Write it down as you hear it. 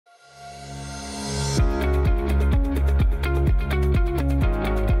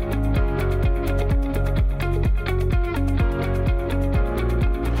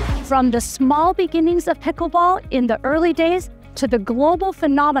From the small beginnings of pickleball in the early days to the global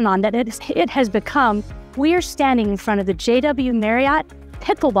phenomenon that it has become, we are standing in front of the JW Marriott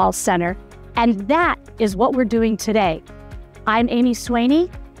Pickleball Center, and that is what we're doing today. I'm Amy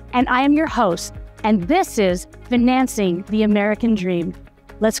Swaney, and I am your host, and this is Financing the American Dream.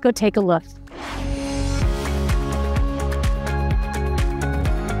 Let's go take a look.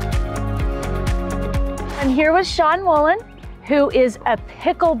 I'm here with Sean Wolin, who is a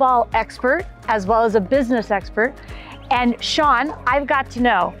pickleball expert as well as a business expert. And Sean, I've got to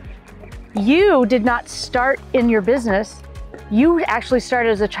know, you did not start in your business. You actually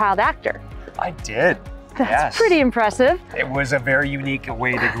started as a child actor. I did. That's pretty impressive. It was a very unique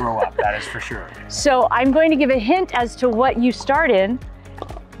way to grow up, that is for sure. So I'm going to give a hint as to what you started.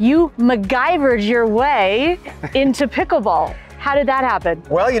 You MacGyvered your way into pickleball. How did that happen?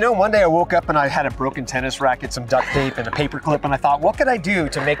 Well, you know, one day I woke up and I had a broken tennis racket, some duct tape, and a paper clip, and I thought, what could I do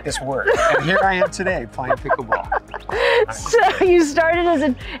to make this work? And here I am today playing pickleball. So you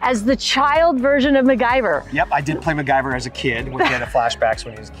started as the child version of MacGyver. Yep, I did play MacGyver as a kid when he had flashbacks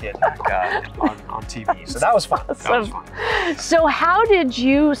when he was a kid back on TV. So that was fun. Awesome. That was fun. So how did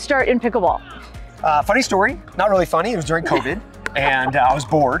you start in pickleball? Funny story, not really funny. It was during COVID. And I was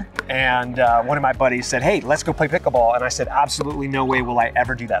bored, and one of my buddies said, hey, let's go play pickleball. And I said, absolutely no way will I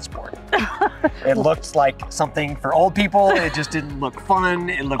ever do that sport. It looked like something for old people. It just didn't look fun.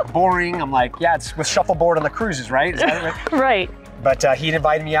 It looked boring. I'm like, yeah, it's with shuffleboard on the cruises, right? Is that right? Right. But he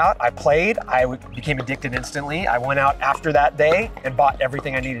invited me out. I played. I became addicted instantly. I went out after that day and bought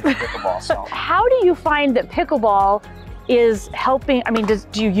everything I needed for pickleball. So how do you find that pickleball is helping? I mean,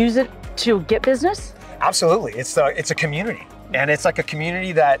 do you use it to get business? Absolutely. It's a community. And it's like a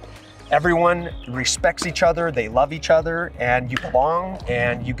community that everyone respects each other, they love each other, and you belong,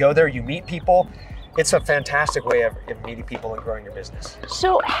 and you go there, you meet people. It's a fantastic way of meeting people and growing your business.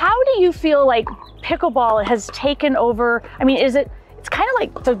 So how do you feel like pickleball has taken over? I mean, it's kind of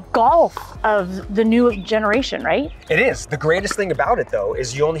like the golf of the new generation, right? It is. The greatest thing about it, though,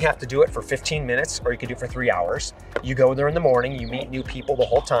 is you only have to do it for 15 minutes, or you can do it for 3 hours. You go there in the morning, you meet new people the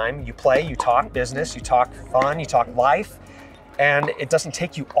whole time, you play, you talk business, you talk fun, you talk life. And it doesn't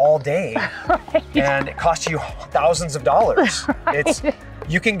take you all day, right. And it costs you thousands of dollars. Right.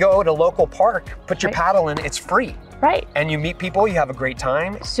 You can go to local park, put your paddle in, it's free. Right. And you meet people, you have a great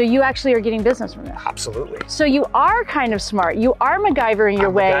time. So you actually are getting business from this? Absolutely. So you are kind of smart. You are MacGyvering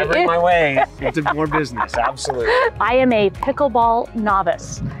your way. MacGyvering my way into more business, absolutely. I am a pickleball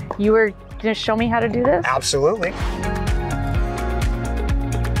novice. You are gonna show me how to do this? Absolutely.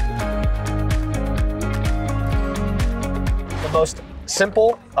 The most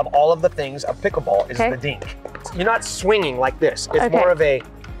simple of all of the things of pickleball is the dink. You're not swinging like this.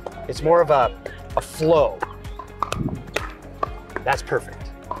 It's more of a flow. That's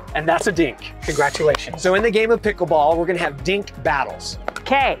perfect. And that's a dink. Congratulations. So in the game of pickleball, we're gonna have dink battles.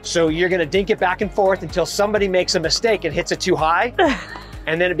 Okay. So you're gonna dink it back and forth until somebody makes a mistake and hits it too high,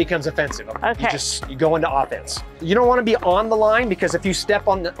 and then it becomes offensive. Okay. You go into offense. You don't wanna be on the line, because if you step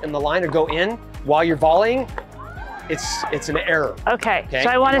in the line or go in while you're volleying, it's an error. Okay. So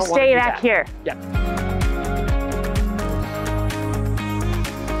I want to stay back here. Yeah.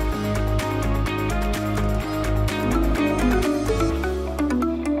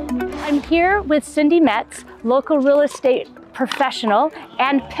 I'm here with Cindy Metz, local real estate professional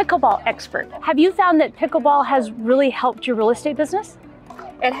and pickleball expert. Have you found that pickleball has really helped your real estate business?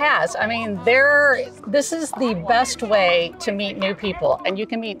 It has. I mean, this is the best way to meet new people. And you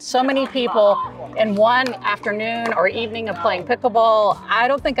can meet so many people in one afternoon or evening of playing pickleball. I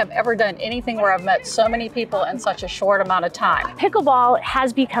don't think I've ever done anything where I've met so many people in such a short amount of time. Pickleball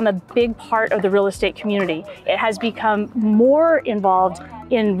has become a big part of the real estate community. It has become more involved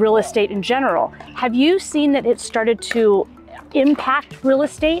in real estate in general. Have you seen that it started to impact real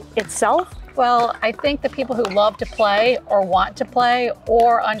estate itself? Well, I think the people who love to play or want to play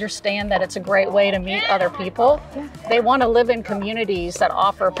or understand that it's a great way to meet other people, they want to live in communities that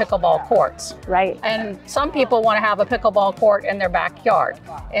offer pickleball courts. Right. And some people want to have a pickleball court in their backyard.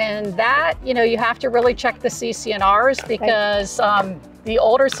 And that, you know, you have to really check the CCNRs, because the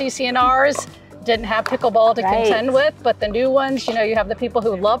older CCNRs didn't have pickleball to contend with, but the new ones, you know, you have the people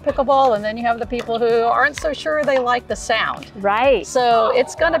who love pickleball, and then you have the people who aren't so sure they like the sound. Right. So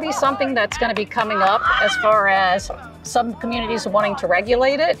it's going to be something that's going to be coming up as far as some communities wanting to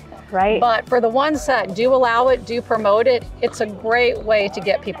regulate it. Right. But for the ones that do allow it, do promote it, it's a great way to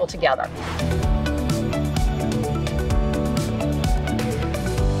get people together.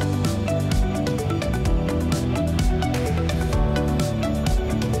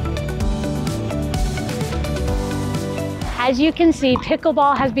 As you can see,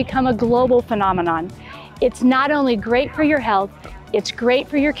 pickleball has become a global phenomenon. It's not only great for your health, it's great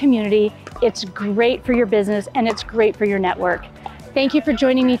for your community, it's great for your business, and it's great for your network. Thank you for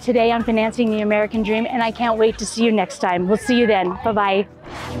joining me today on Financing the American Dream, and I can't wait to see you next time. We'll see you then.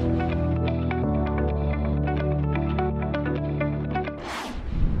 Bye-bye.